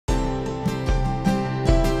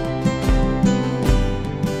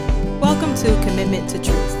Commitment to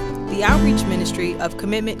Truth, the outreach ministry of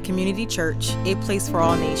Commitment Community Church, a place for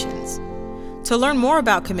all nations. To learn more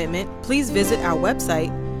about Commitment, please visit our website,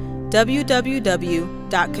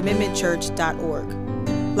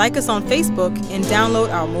 www.commitmentchurch.org. Like us on Facebook and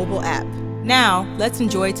download our mobile app. Now, let's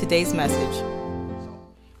enjoy today's message.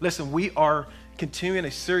 Listen, we are continuing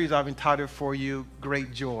a series I've entitled for you,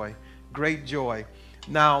 Great Joy. Great Joy.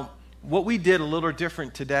 Now, what we did a little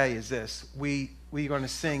different today is this. We're going to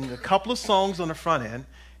sing a couple of songs on the front end,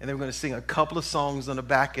 and then we're going to sing a couple of songs on the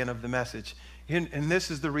back end of the message. And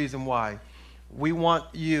this is the reason why. We want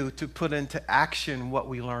you to put into action what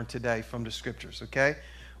we learned today from the scriptures, okay?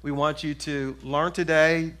 We want you to learn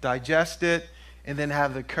today, digest it, and then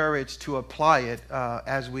have the courage to apply it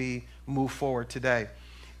as we move forward today.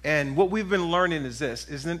 And what we've been learning is this,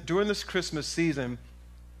 is that during this Christmas season,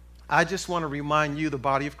 I just want to remind you, the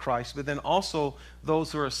body of Christ, but then also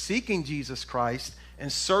those who are seeking Jesus Christ and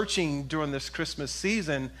searching during this Christmas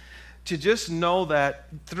season, to just know that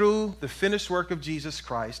through the finished work of Jesus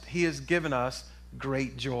Christ, he has given us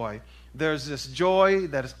great joy. There's this joy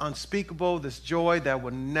that is unspeakable, this joy that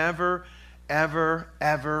will never, ever,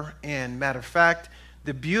 ever end. Matter of fact,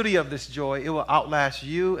 the beauty of this joy, it will outlast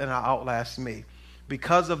you and it'll outlast me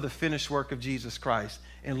because of the finished work of Jesus Christ.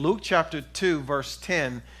 In Luke chapter 2, verse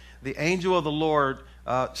 10, the angel of the Lord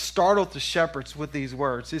startled the shepherds with these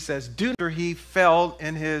words. It says, he fell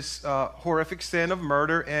in his horrific sin of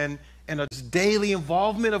murder and a daily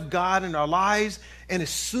involvement of God in our lives. And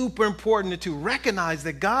it's super important to recognize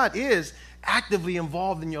that God is actively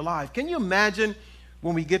involved in your life. Can you imagine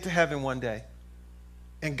when we get to heaven one day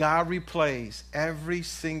and God replays every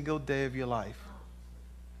single day of your life?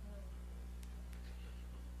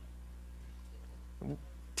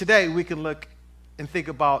 Today we can look and think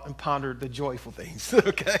about and ponder the joyful things,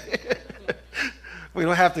 okay? We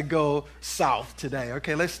don't have to go south today,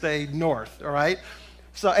 okay? Let's stay north, all right?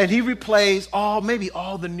 So, and he replays maybe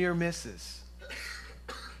all the near misses,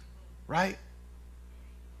 right?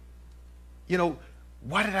 You know,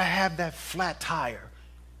 why did I have that flat tire?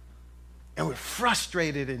 And we're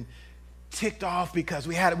frustrated and ticked off because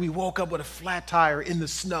we woke up with a flat tire in the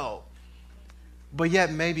snow. But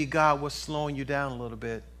yet maybe God was slowing you down a little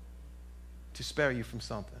bit to spare you from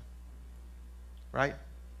something, right?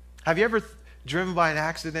 Have you ever driven by an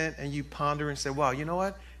accident and you ponder and say, wow, you know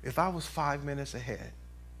what? If I was 5 minutes ahead,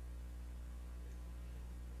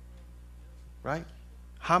 right?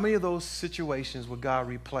 How many of those situations would God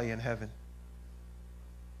replay in heaven?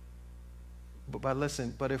 But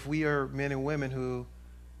listen, but if we are men and women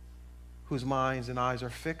whose minds and eyes are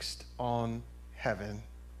fixed on heaven,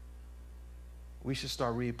 we should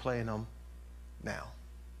start replaying them now.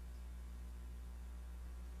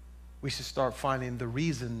 We should start finding the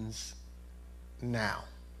reasons now.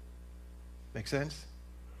 Make sense?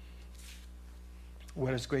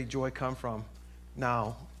 Where does great joy come from?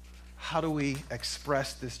 Now, how do we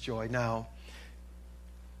express this joy? Now,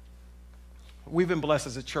 we've been blessed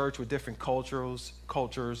as a church with different cultures,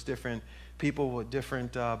 different people with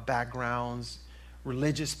different backgrounds,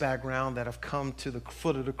 religious background that have come to the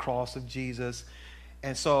foot of the cross of Jesus.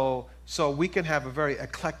 And so we can have a very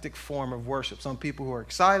eclectic form of worship. Some people who are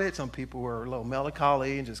excited, some people who are a little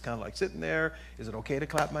melancholy and just kind of like sitting there. Is it okay to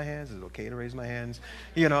clap my hands? Is it okay to raise my hands?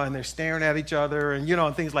 You know, and they're staring at each other and,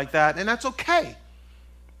 and things like that. And that's okay.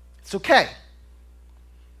 It's okay.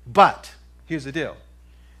 But here's the deal.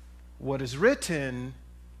 What is written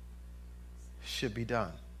should be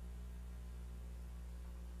done.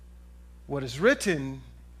 What is written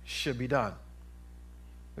should be done.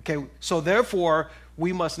 Okay, so therefore,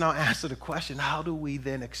 we must now answer the question, how do we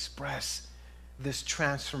then express this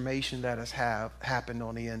transformation that has happened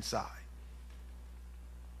on the inside?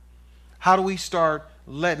 How do we start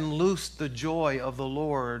letting loose the joy of the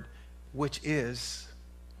Lord, which is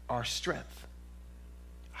our strength?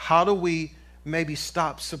 How do we maybe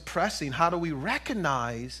stop suppressing? How do we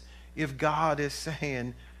recognize if God is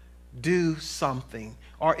saying, do something,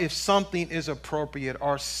 or if something is appropriate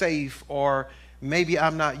or safe, or maybe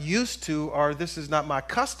I'm not used to, or this is not my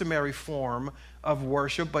customary form of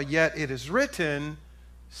worship, but yet it is written,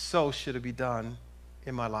 so should it be done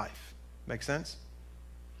in my life. Make sense?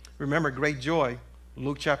 Remember, great joy,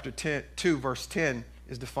 Luke chapter 2, verse 10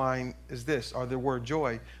 is defined as this, or the word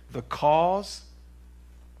joy, the cause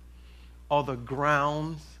or the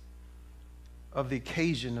grounds of the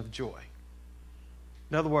occasion of joy.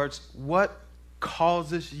 In other words, what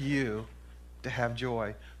causes you to have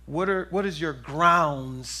joy? What is your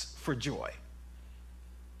grounds for joy?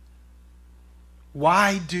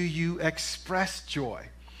 Why do you express joy?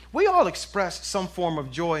 We all express some form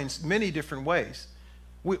of joy in many different ways.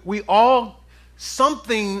 We all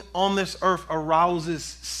something on this earth arouses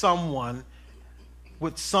someone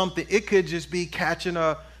with something. It could just be catching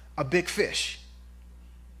a big fish.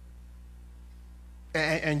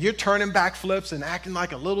 And you're turning backflips and acting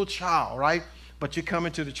like a little child, right? But you come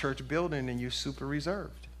into the church building and you're super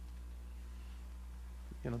reserved.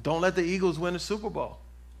 You know, don't let the Eagles win the Super Bowl.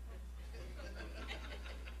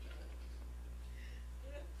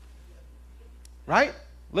 Right?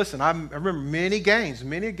 Listen, I remember many games.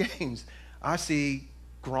 I see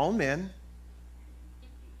grown men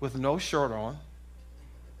with no shirt on,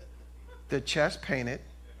 their chest painted,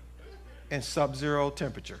 and sub-zero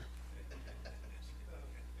temperature.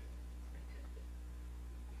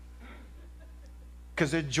 Because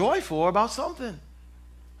they're joyful about something.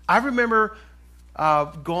 I remember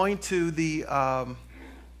going to the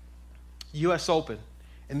U.S. Open,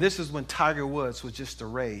 and this is when Tiger Woods was just a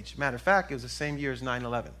rage. Matter of fact, it was the same year as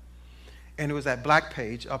 9/11. And it was at Black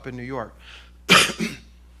Page up in New York.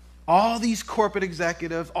 All these corporate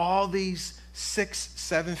executives, all these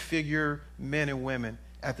 6-7-figure men and women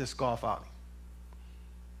at this golf outing.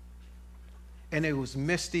 And it was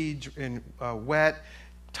misty and wet.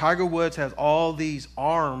 Tiger Woods has all these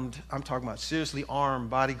armed, I'm talking about seriously armed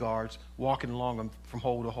bodyguards walking along him from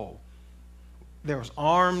hole to hole. There was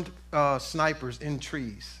armed snipers in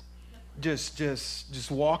trees, just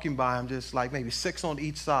walking by him, just like maybe 6 on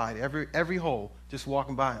each side, every hole, just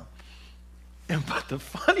walking by him. But the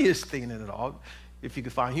funniest thing in it all, if you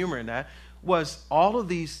could find humor in that, was all of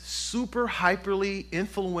these super hyperly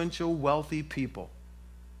influential, wealthy people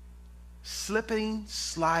slipping,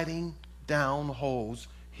 sliding down holes,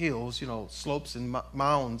 hills, slopes and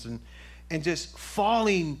mounds, and just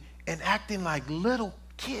falling and acting like little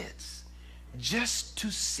kids just to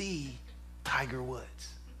see Tiger Woods.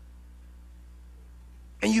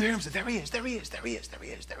 And you hear him say, there he is, there he is, there he is, there he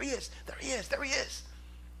is, there he is, there he is, there he is.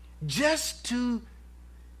 Just to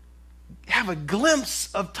have a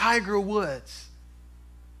glimpse of Tiger Woods.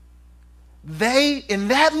 They, in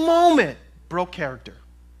that moment, broke character.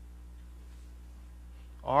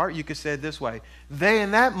 Or you could say it this way. They,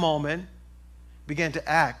 in that moment, began to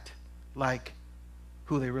act like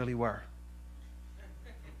who they really were.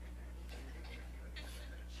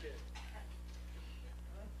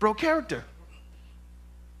 Broke character.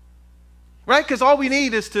 Right? Because all we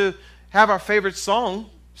need is to have our favorite song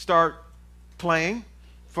start playing.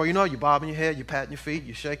 Before you know it, you're bobbing your head, you're patting your feet,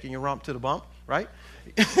 you're shaking your rump to the bump, right?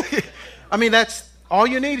 I mean, that's all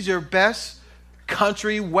you need is your best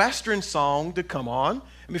country western song to come on.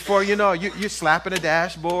 And before you know it, you're slapping the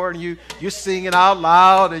dashboard and you're singing out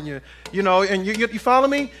loud and you follow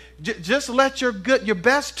me? Just let your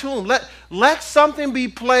best tune, let something be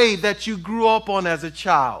played that you grew up on as a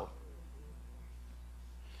child.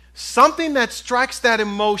 Something that strikes that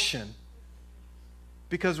emotion,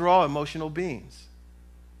 because we're all emotional beings.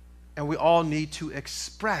 And we all need to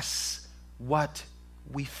express what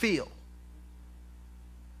we feel.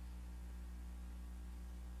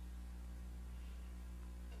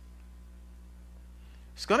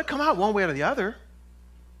 It's going to come out one way or the other.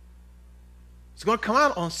 It's going to come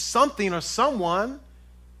out on something or someone.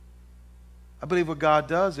 I believe what God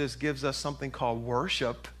does is gives us something called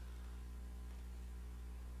worship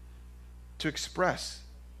to express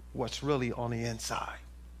what's really on the inside.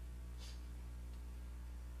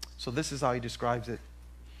 So this is how he describes it.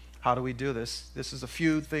 How do we do this? This is a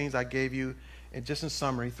few things I gave you, and just in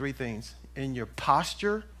summary, 3 things. In your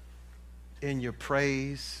posture, in your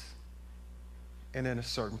praise, and in a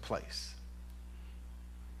certain place.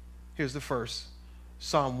 Here's the first.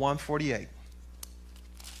 Psalm 148.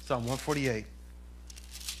 Psalm 148.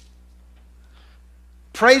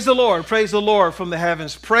 Praise the Lord from the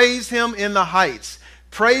heavens. Praise him in the heights.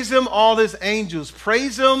 Praise him, all his angels.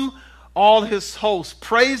 Praise him, all his hosts.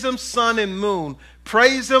 Praise him, sun and moon.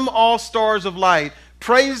 Praise him, all stars of light.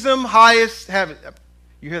 Praise him, highest heaven.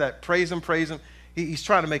 You hear that? Praise him, praise him. He's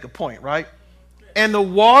trying to make a point, right? And the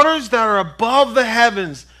waters that are above the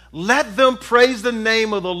heavens, let them praise the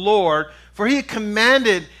name of the Lord, for he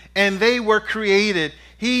commanded and they were created.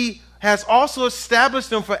 He has also established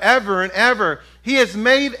them forever and ever. He has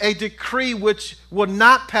made a decree which will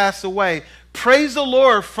not pass away. Praise the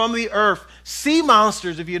Lord from the earth. Sea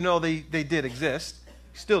monsters, if you know they did exist,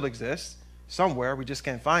 still exist somewhere, we just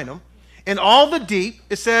can't find them. In all the deep,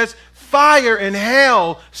 it says fire and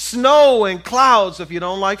hail, snow and clouds. If you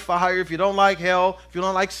don't like fire, if you don't like hail, if you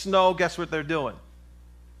don't like snow, guess what they're doing?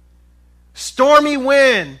 Stormy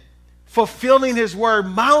wind, fulfilling his word,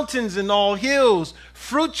 mountains and all hills,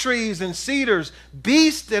 fruit trees and cedars,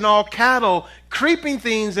 beasts and all cattle, creeping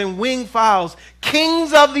things and winged fowls,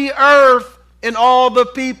 kings of the earth and all the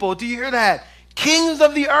people. Do you hear that? Kings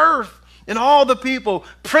of the earth and all the people,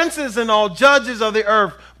 princes and all judges of the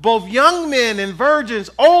earth, both young men and virgins,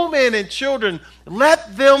 old men and children,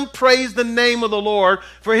 let them praise the name of the Lord,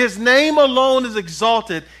 for his name alone is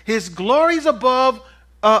exalted. His glory is above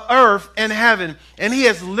earth and heaven, and he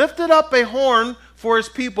has lifted up a horn for his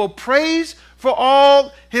people. Praise for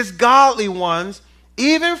all his godly ones,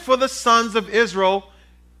 even for the sons of Israel,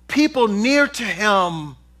 people near to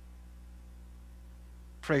him.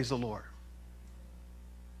 Praise the Lord.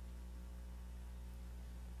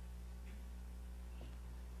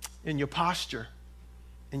 In your posture,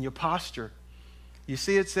 you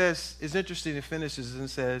see it says, it's interesting, it finishes and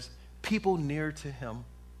says, people near to him.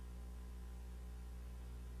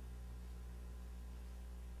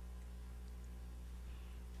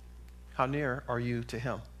 How near are you to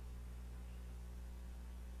him?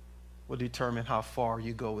 Will determine how far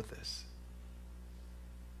you go with this.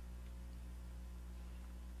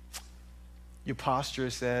 Your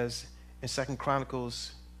posture, says in 2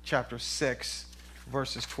 Chronicles chapter 6,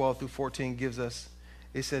 verses 12 through 14 gives us,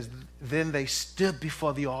 it says, then they stood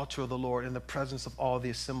before the altar of the Lord in the presence of all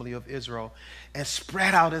the assembly of Israel and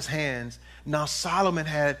spread out his hands. Now Solomon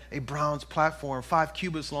had a bronze platform, 5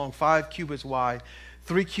 cubits long, 5 cubits wide,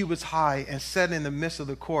 3 cubits high, and set in the midst of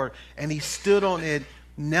the court. And he stood on it,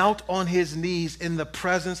 knelt on his knees in the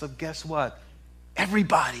presence of, guess what?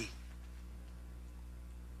 Everybody.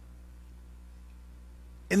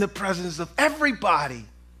 In the presence of everybody,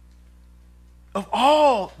 of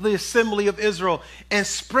all the assembly of Israel, and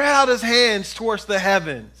spread out his hands towards the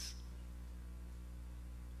heavens.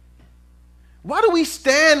 Why do we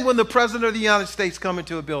stand when the President of the United States comes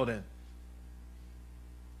into a building?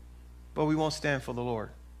 But we won't stand for the Lord.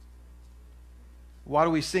 Why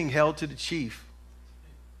do we sing Hail to the Chief?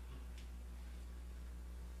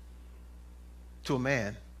 To a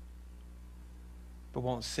man, but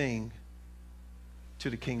won't sing to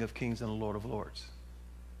the King of Kings and the Lord of Lords.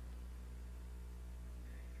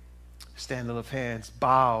 Stand and lift hands,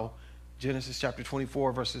 bow. Genesis chapter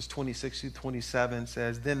 24, verses 26 through 27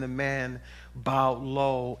 says, then the man bowed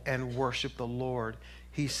low and worshiped the Lord.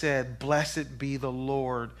 He said, blessed be the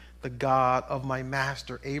Lord, the God of my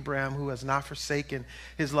master Abraham, who has not forsaken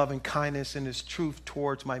his loving kindness and his truth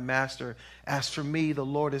towards my master. As for me, the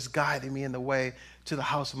Lord is guiding me in the way to the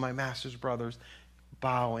house of my master's brothers.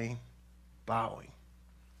 Bowing.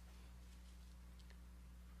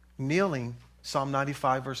 Kneeling, Psalm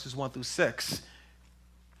 95, verses 1 through 6.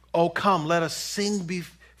 Oh, come, let us sing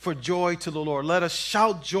for joy to the Lord. Let us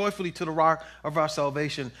shout joyfully to the rock of our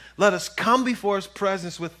salvation. Let us come before his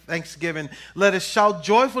presence with thanksgiving. Let us shout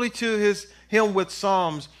joyfully to him with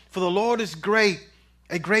psalms. For the Lord is great,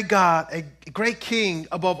 a great God, a great King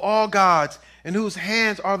above all gods, in whose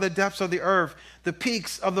hands are the depths of the earth. The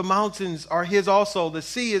peaks of the mountains are his also. The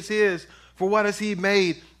sea is his, for what has he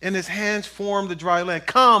made? And his hands formed the dry land.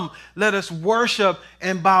 Come, let us worship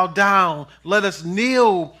and bow down. Let us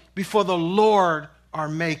kneel before the Lord our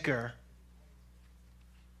Maker.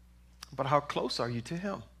 But how close are you to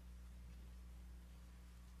him?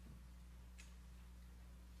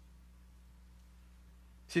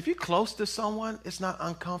 See, if you're close to someone, it's not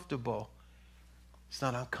uncomfortable. It's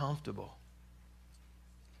not uncomfortable.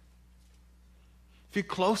 If you're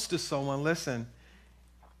close to someone, listen,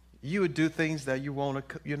 you would do things that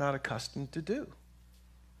you're not accustomed to do.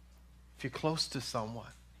 If you're close to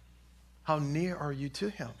someone, how near are you to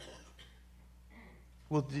him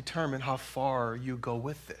will determine how far you go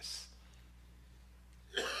with this.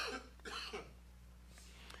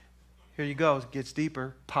 Here you go. It gets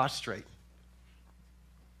deeper. Prostrate.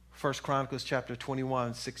 1 Chronicles chapter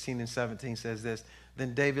 21, 16 and 17 says this.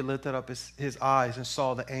 Then David lifted up his eyes and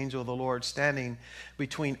saw the angel of the Lord standing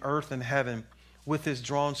between earth and heaven, with his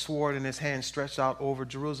drawn sword in his hand stretched out over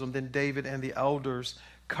Jerusalem. Then David and the elders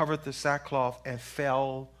covered the sackcloth and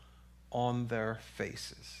fell on their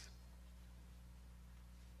faces.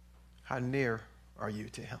 How near are you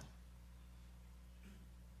to him?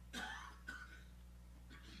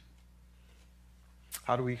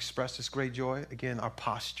 How do we express this great joy? Again, our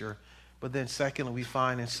posture. But then secondly, we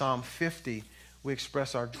find in Psalm 50, we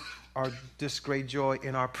express this great joy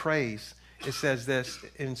in our praise. It says this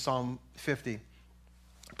in Psalm 50.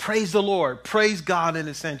 Praise the Lord. Praise God in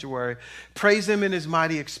his sanctuary. Praise him in his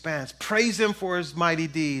mighty expanse. Praise him for his mighty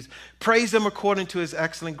deeds. Praise him according to his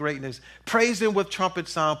excellent greatness. Praise him with trumpet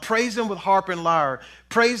sound. Praise him with harp and lyre.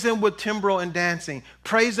 Praise him with timbrel and dancing.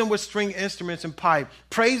 Praise him with string instruments and pipe.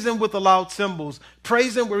 Praise him with the loud cymbals.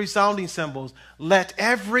 Praise him with resounding cymbals. Let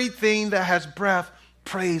everything that has breath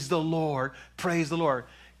praise the Lord. Praise the Lord.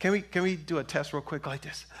 Can we do a test real quick like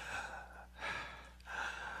this?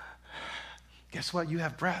 Guess what? You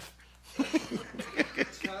have breath.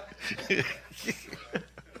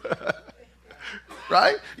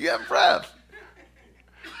 Right? You have breath.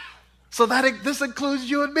 So this includes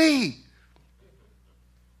you and me.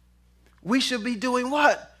 We should be doing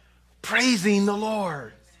what? Praising the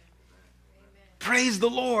Lord. Praise the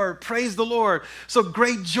Lord. Praise the Lord. So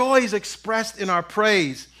great joy is expressed in our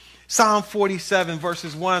praise. Psalm 47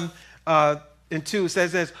 verses 1 and 2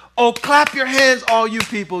 says this, "Oh, clap your hands, all you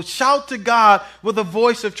people. Shout to God with a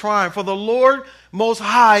voice of triumph. For the Lord Most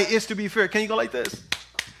High is to be feared." Can you go like this?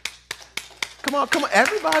 Come on,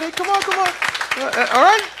 everybody. Come on. All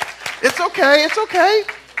right? It's okay.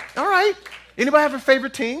 All right. Anybody have a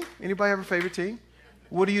favorite team?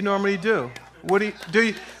 What do you normally do? What do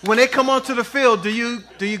you when they come onto the field, do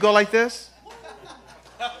you go like this?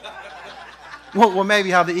 Well,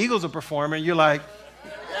 maybe how the Eagles are performing, you're like,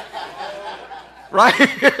 right?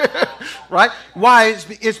 Right? Why?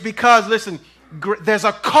 It's because, listen, there's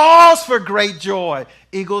a cause for great joy.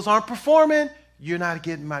 Eagles aren't performing, you're not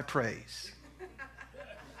getting my praise.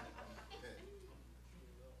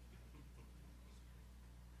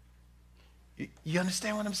 You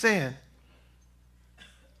understand what I'm saying?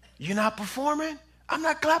 You're not performing, I'm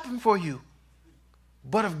not clapping for you.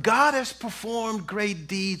 But if God has performed great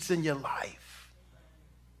deeds in your life,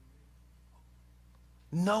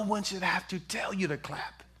 no one should have to tell you to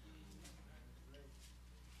clap.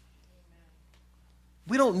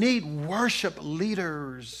 We don't need worship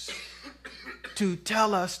leaders to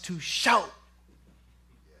tell us to shout,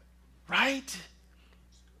 right?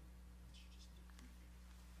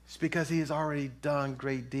 It's because he has already done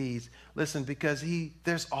great deeds. Listen, because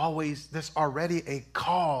there's already a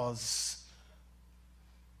cause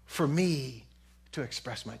for me to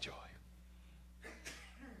express my joy.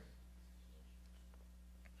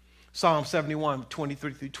 Psalm 71,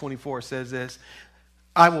 23 through 24 says this,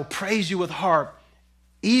 "I will praise you with harp,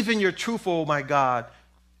 even your truthful, O my God.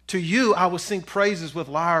 To you I will sing praises with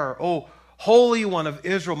lyre, O Holy One of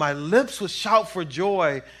Israel. My lips will shout for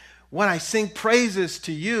joy when I sing praises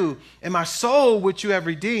to you, and my soul which you have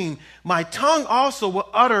redeemed. My tongue also will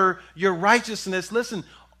utter your righteousness." Listen,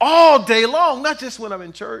 all day long, not just when I'm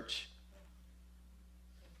in church.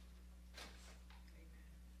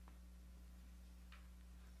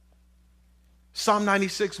 Psalm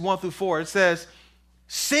 96, 1 through 4, it says,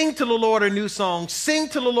 "Sing to the Lord a new song. Sing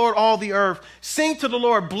to the Lord all the earth. Sing to the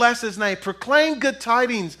Lord, bless his name. Proclaim good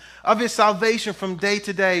tidings of his salvation from day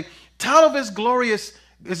to day. Tell of his glory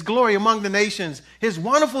among the nations, his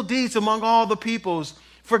wonderful deeds among all the peoples.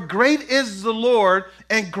 For great is the Lord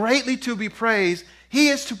and greatly to be praised. He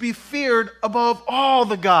is to be feared above all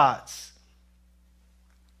the gods."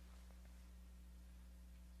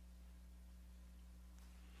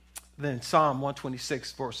 Then Psalm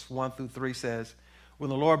 126, verse 1 through 3 says, "When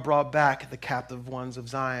the Lord brought back the captive ones of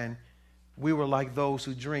Zion, we were like those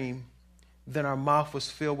who dream. Then our mouth was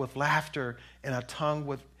filled with laughter and our tongue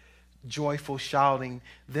with joyful shouting.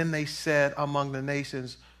 Then they said among the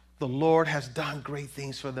nations, the Lord has done great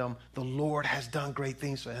things for them. The Lord has done great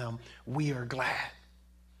things for him. We are glad."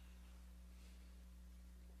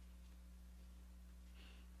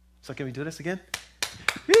 So can we do this again?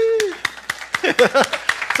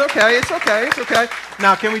 It's okay.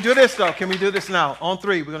 Now, can we do this, though? Can we do this now? On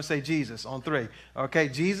three, we're going to say Jesus on three. Okay,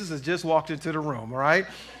 Jesus has just walked into the room, all right?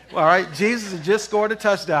 All right, Jesus has just scored a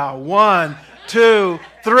touchdown. 1, 2,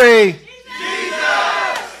 3. Jesus!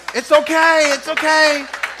 It's okay.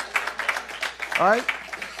 All right?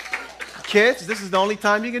 Kids, this is the only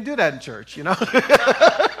time you can do that in church, you know?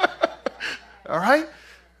 All right?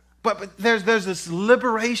 But there's this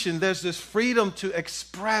liberation, there's this freedom to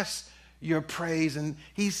express your praise, and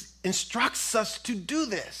he instructs us to do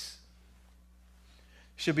this.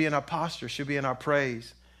 Should be in our posture, should be in our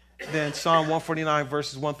praise. Then Psalm 149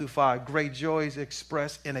 verses 1 through 5, great joy is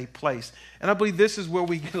expressed in a place. And I believe this is where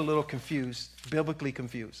we get a little confused, biblically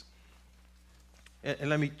confused. And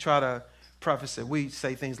let me try to preface it. We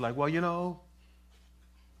say things like, well, you know,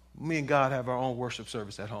 me and God have our own worship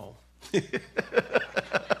service at home.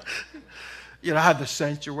 You know, I have the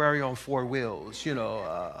sanctuary on 4 wheels, you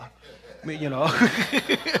know, me and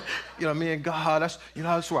God, that's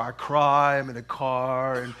where I cry. I'm in the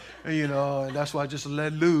car, and that's why I just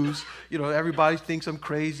let loose. You know, everybody thinks I'm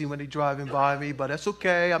crazy when they're driving by me, but that's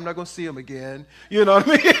okay. I'm not going to see them again. You know what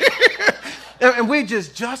I mean? And we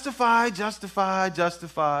just justify. But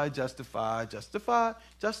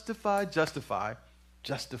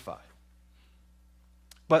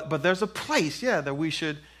there's a place, that we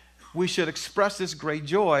should express this great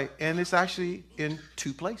joy, and it's actually in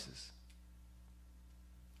 2 places.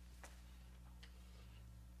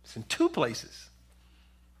 It's in 2 places.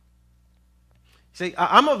 He See,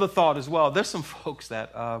 I'm of the thought as well, there's some folks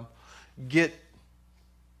that get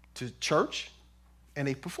to church and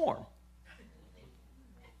they perform.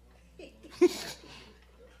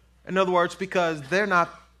 In other words, because they're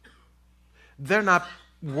not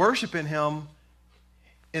worshiping him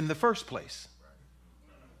in the first place.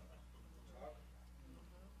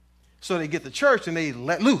 So they get to church and they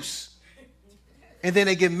let loose. And then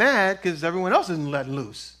they get mad because everyone else isn't letting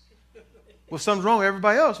loose. Well, something's wrong with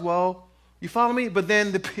everybody else. Well, you follow me? But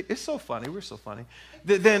then it's so funny. We're so funny.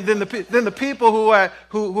 Then the people who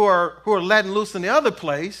are letting loose in the other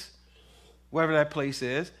place, wherever that place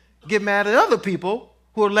is, get mad at other people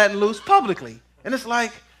who are letting loose publicly. And it's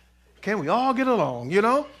like, can we all get along, you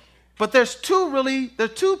know? But there are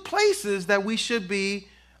two places that we should be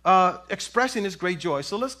expressing this great joy.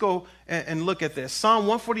 So let's go and look at this. Psalm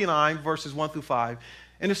 149, verses 1 through 5.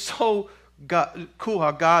 And it's so cool how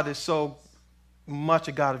God is so much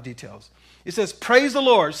a God of details. It says, praise the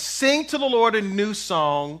Lord, sing to the Lord a new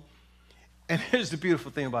song. And here's the beautiful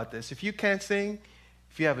thing about this. If you can't sing,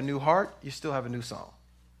 if you have a new heart, you still have a new song.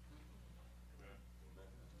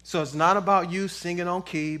 So it's not about you singing on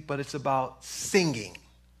key, but it's about singing.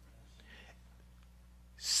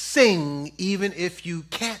 Sing even if you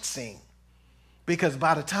can't sing. Because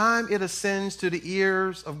by the time it ascends to the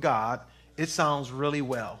ears of God, it sounds really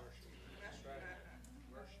well.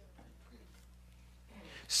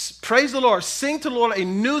 Praise the Lord. Sing to the Lord a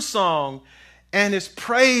new song, and his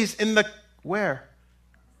praise in the where?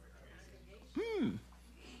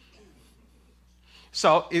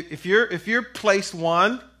 So if you're place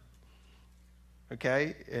one,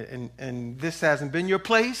 okay, and this hasn't been your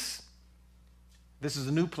place, this is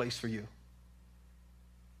a new place for you.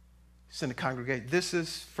 It's in the congregation. This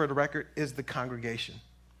is, for the record, is the congregation.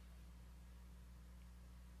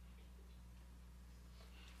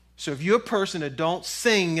 So if you're a person that don't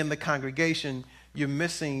sing in the congregation, you're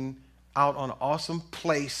missing out on an awesome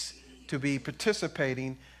place to be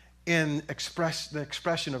participating in the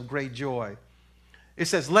expression of great joy. It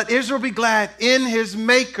says, let Israel be glad in his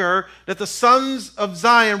maker, that the sons of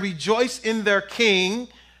Zion rejoice in their king.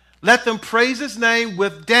 Let them praise his name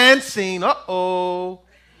with dancing. Uh-oh.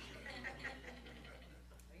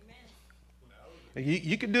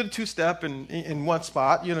 You can do the two-step in one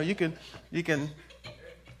spot. You know, you can,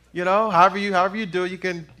 however you do it, you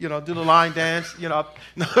can, do the line dance, up,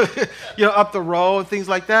 up the row and things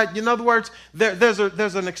like that. In other words, there's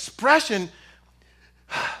an expression.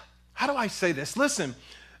 How do I say this? Listen,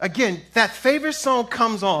 again, that favorite song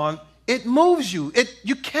comes on, it moves you.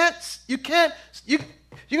 You're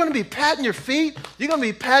going to be patting your feet. You're going to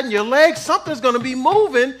be patting your legs. Something's going to be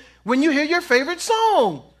moving when you hear your favorite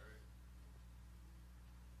song.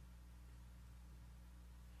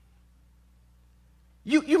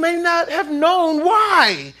 You may not have known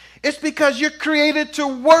why. It's because you're created to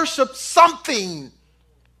worship something.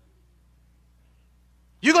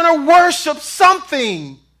 You're going to worship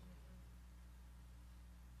something.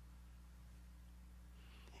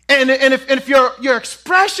 And if your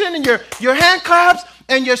expression and your hand claps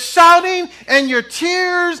and your shouting and your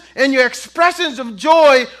tears and your expressions of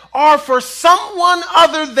joy are for someone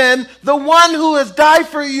other than the one who has died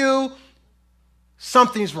for you,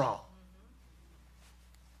 something's wrong.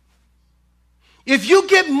 If you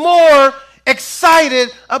get more excited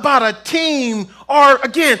about a team or,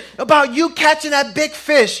 again, about you catching that big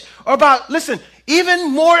fish or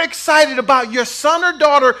even more excited about your son or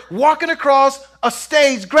daughter walking across a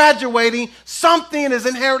stage, graduating, something is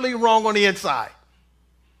inherently wrong on the inside.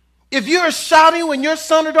 If you're shouting when your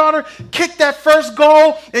son or daughter kicked that first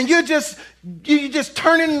goal and you're just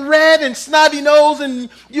turning red and snotty nose and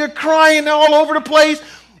you're crying all over the place,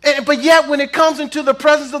 but yet when it comes into the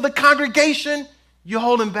presence of the congregation, you're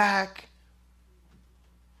holding back,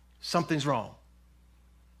 something's wrong.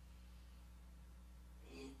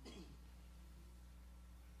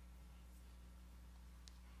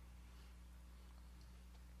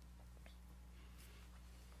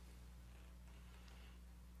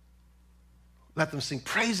 Let them sing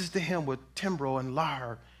praises to him with timbrel and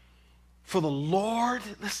lyre. For the Lord,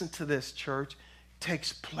 listen to this, church,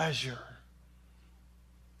 takes pleasure.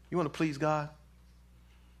 You want to please God?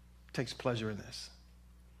 Takes pleasure in this.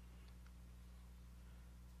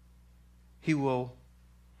 He will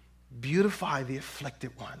beautify the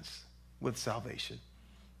afflicted ones with salvation.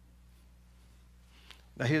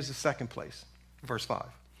 Now here's the second place, verse 5.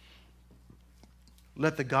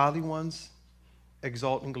 Let the godly ones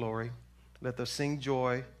exalt in glory. Let them sing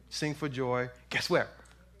for joy. Guess where?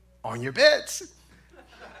 On your beds.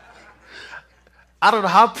 I don't know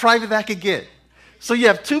how private that could get. So you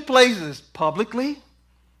have two places, publicly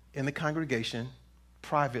in the congregation,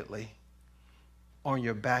 privately on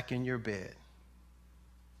your back in your bed.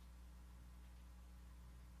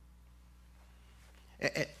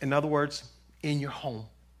 In other words, in your home.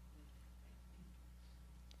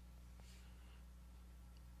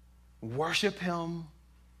 Worship him.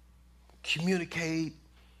 Communicate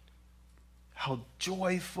how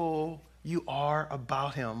joyful you are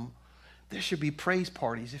about him. There should be praise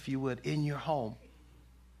parties, if you would, in your home.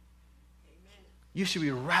 You should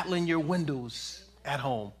be rattling your windows at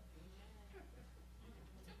home.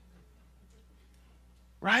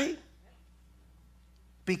 Right?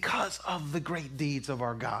 Because of the great deeds of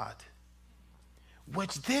our God.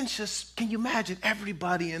 Which then just, can you imagine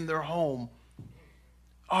everybody in their home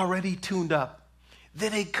already tuned up?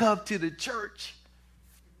 Then they come to the church.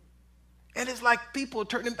 And it's like people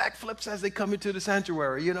turning back flips as they come into the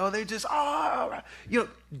sanctuary. You know, they just,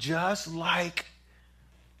 just like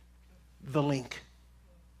the link.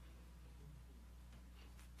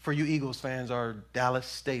 For you Eagles fans, our Dallas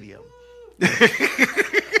Stadium.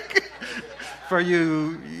 For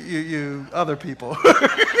you other people.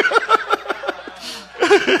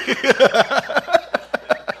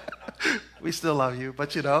 We still love you,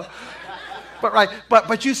 but you know.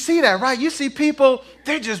 But you see that, right? You see people,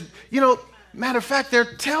 they're just, matter of fact, they're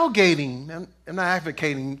tailgating. I'm not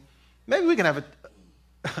advocating. Maybe we can have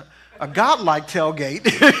a godlike tailgate.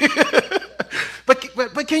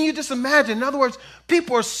 But can you just imagine? In other words,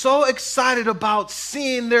 people are so excited about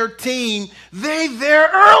seeing their team, they're there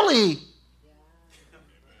early.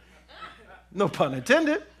 No pun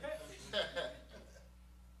intended.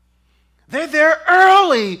 They're there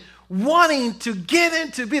early, wanting to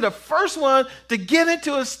be the first one to get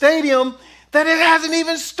into a stadium that it hasn't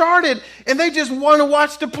even started. And they just want to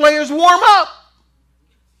watch the players warm up.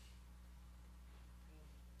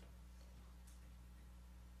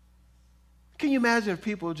 Can you imagine if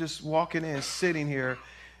people just walking in, sitting here,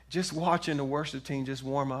 just watching the worship team just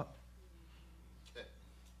warm up?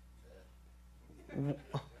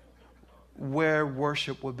 Where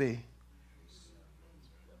worship would be.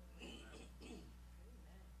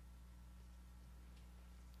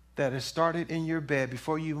 That has started in your bed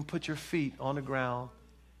before you even put your feet on the ground.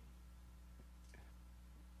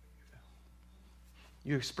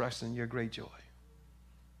 You're expressing your great joy.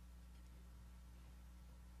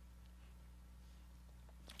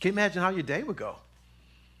 Can you imagine how your day would go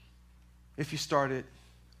if you started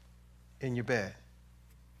in your bed?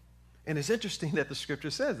 And it's interesting that the scripture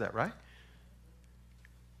says that, right?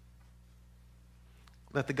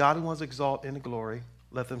 Let the godly ones exalt in the glory.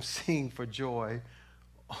 Let them sing for joy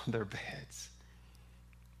on their beds.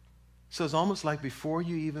 So it's almost like before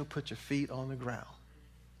you even put your feet on the ground,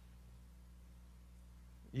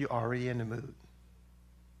 you're already in the mood.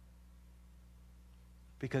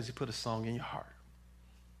 Because you put a song in your heart.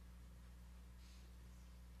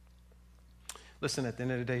 Listen, at the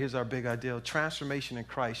end of the day, here's our big ideal. Transformation in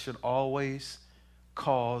Christ should always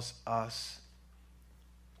cause us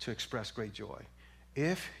to express great joy.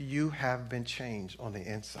 If you have been changed on the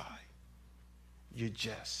inside, you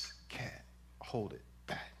just can't hold it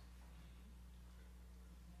back.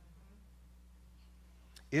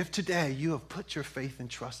 If today you have put your faith and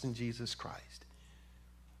trust in Jesus Christ,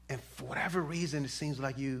 and for whatever reason it seems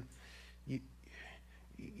like you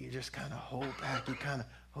just kind of hold back,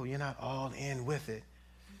 you're not all in with it.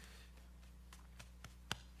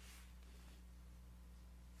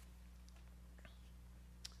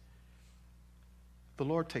 The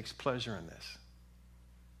Lord takes pleasure in this.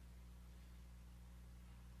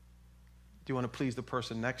 Do you want to please the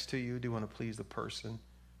person next to you? Do you want to please the person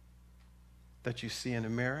that you see in the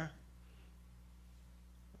mirror?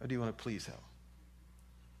 Or do you want to please him?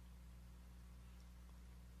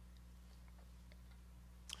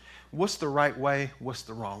 What's the right way? What's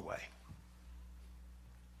the wrong way?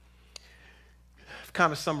 I've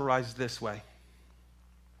kind of summarized this way.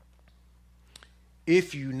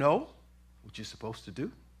 If you know what you're supposed to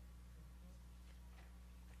do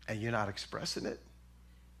and you're not expressing it,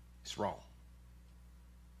 it's wrong.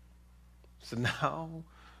 So now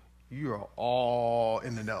you're all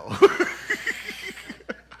in the know.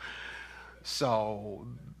 So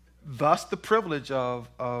thus the privilege of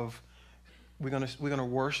we're gonna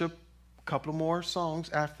worship a couple of more songs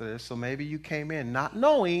after this. So maybe you came in not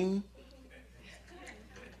knowing,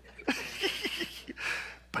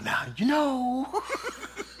 but now you know.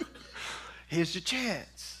 Here's your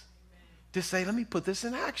chance to say, let me put this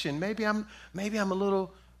in action. Maybe I'm a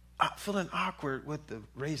little feeling awkward with the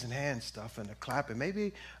raising hand stuff and the clapping.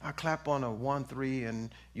 Maybe I clap on a 1-3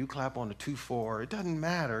 and you clap on a 2-4. It doesn't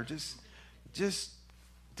matter. Just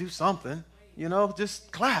do something.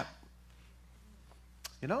 Just clap.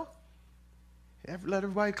 Let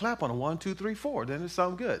everybody clap on a 1, 2, 3, 4. Then it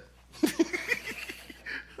sounds good.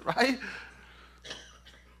 Right?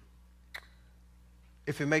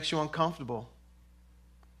 If it makes you uncomfortable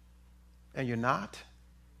and you're not,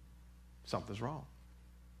 something's wrong.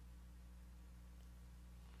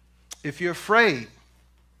 If you're afraid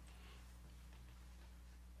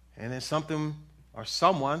and then something or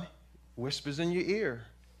someone whispers in your ear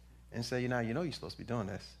and say, you know you're supposed to be doing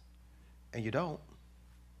this, and you don't,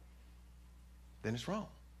 then it's wrong.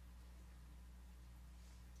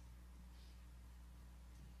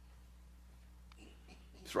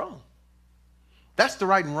 It's wrong. That's the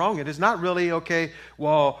right and wrong. It is not really, okay,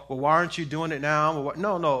 well, why aren't you doing it now?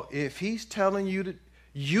 No. If he's telling you to,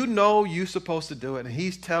 you're supposed to do it, and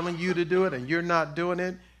he's telling you to do it, and you're not doing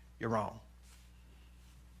it, you're wrong.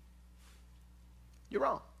 You're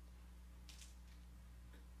wrong.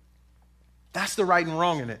 That's the right and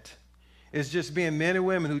wrong in it. It's just being men and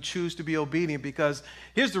women who choose to be obedient, because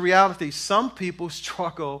here's the reality. Some people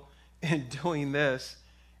struggle in doing this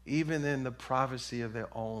even in the privacy of their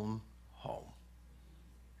own home,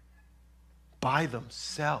 by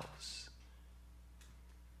themselves.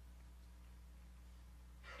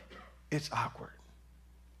 It's awkward.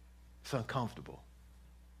 It's uncomfortable.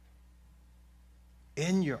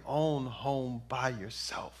 In your own home by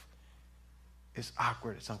yourself, it's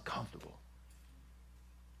awkward. It's uncomfortable.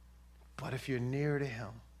 But if you're near to him,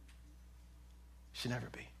 it should never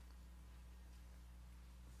be.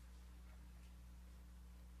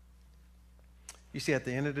 You see, at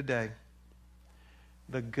the end of the day,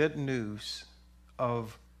 the good news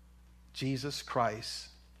of Jesus Christ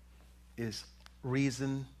is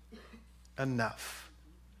reason enough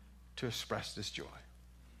to express this joy.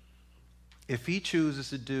 If he chooses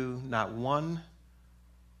to do not one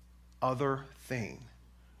other thing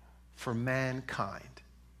for mankind,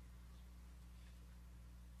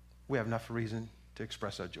 we have enough reason to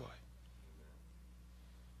express our joy.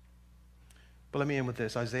 But let me end with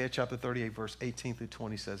this. Isaiah chapter 38, verse 18 through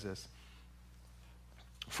 20 says this.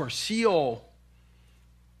 For Sheol,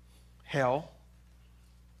 hell,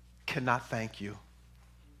 cannot thank you.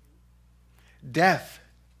 Death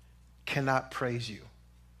cannot praise you.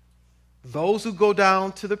 Those who go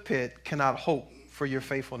down to the pit cannot hope for your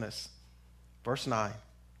faithfulness. Verse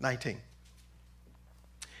 19.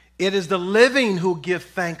 It is the living who give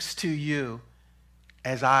thanks to you,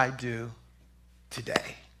 as I do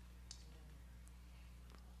today.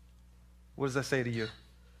 What does that say to you?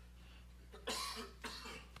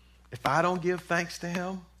 If I don't give thanks to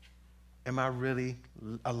him, am I really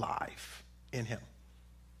alive in him?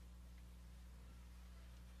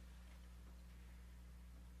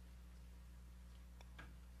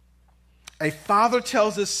 A father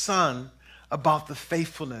tells his son about the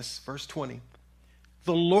faithfulness. Verse 20.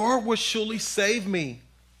 The Lord will surely save me.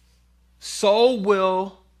 So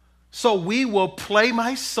we will play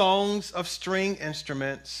my songs of string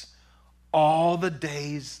instruments all the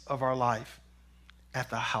days of our life at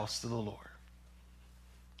the house of the Lord.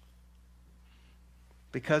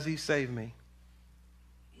 Because he saved me,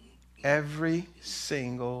 every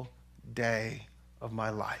single day of my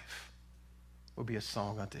life will be a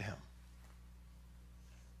song unto him.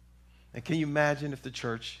 And can you imagine if the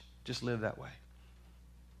church just lived that way?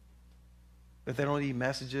 That they don't need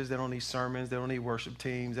messages, they don't need sermons, they don't need worship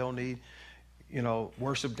teams, they don't need,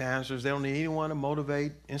 worship dancers, they don't need anyone to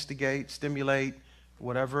motivate, instigate, stimulate,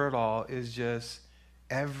 whatever at all. Is just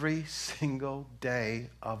every single day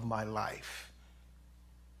of my life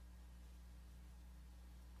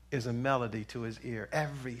is a melody to his ear.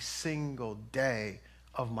 Every single day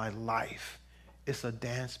of my life is a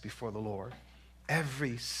dance before the Lord.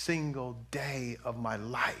 Every single day of my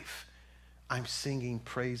life, I'm singing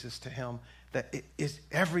praises to him. That it is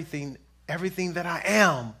everything that I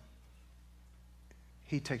am,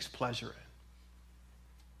 he takes pleasure in.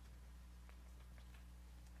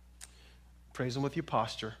 Praise him with your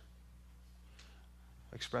posture.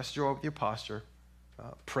 Express joy with your posture.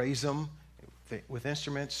 Praise him with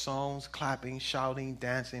instruments, songs, clapping, shouting,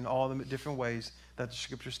 dancing, all the different ways that the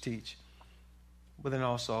scriptures teach. But then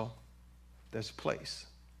also, there's a place.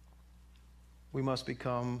 We must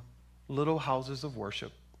become little houses of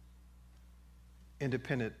worship,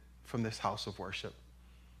 independent from this house of worship.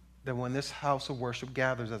 That when this house of worship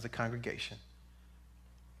gathers as a congregation,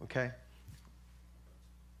 okay,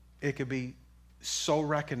 it could be so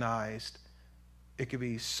recognized, it could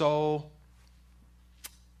be so,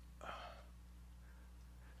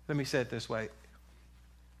 let me say it this way,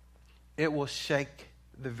 it will shake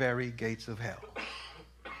the very gates of hell.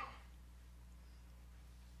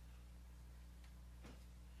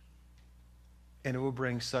 And it will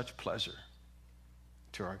bring such pleasure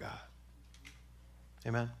to our God.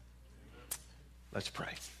 Amen. Let's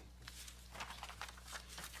pray.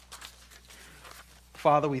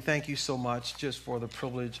 Father, we thank you so much just for the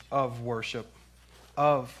privilege of worship,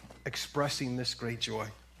 of expressing this great joy.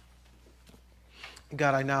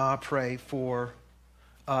 God, I pray for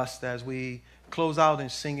us as we close out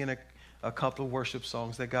and sing in a couple of worship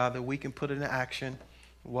songs, that God, that we can put into action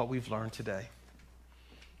what we've learned today.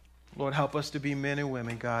 Lord, help us to be men and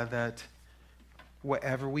women, God, that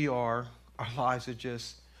wherever we are, our lives are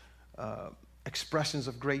just expressions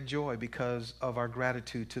of great joy because of our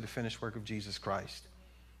gratitude to the finished work of Jesus Christ.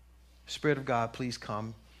 Spirit of God, please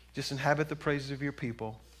come. Just inhabit the praises of your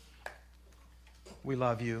people. We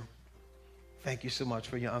love you. Thank you so much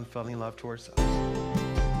for your unfailing love towards us.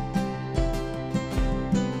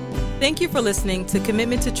 Thank you for listening to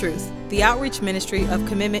Commitment to Truth, the outreach ministry of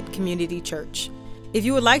Commitment Community Church. If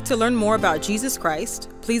you would like to learn more about Jesus Christ,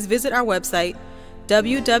 please visit our website,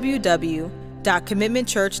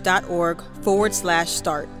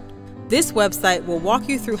 www.commitmentchurch.org/start. This website will walk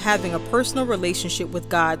you through having a personal relationship with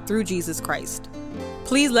God through Jesus Christ.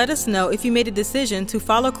 Please let us know if you made a decision to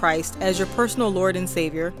follow Christ as your personal Lord and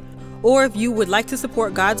Savior, or if you would like to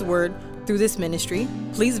support God's Word through this ministry.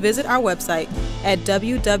 Please visit our website at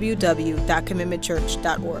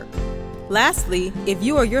www.commitmentchurch.org. Lastly, if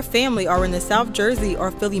you or your family are in the South Jersey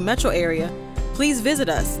or Philly metro area, please visit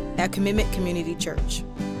us at Commitment Community Church.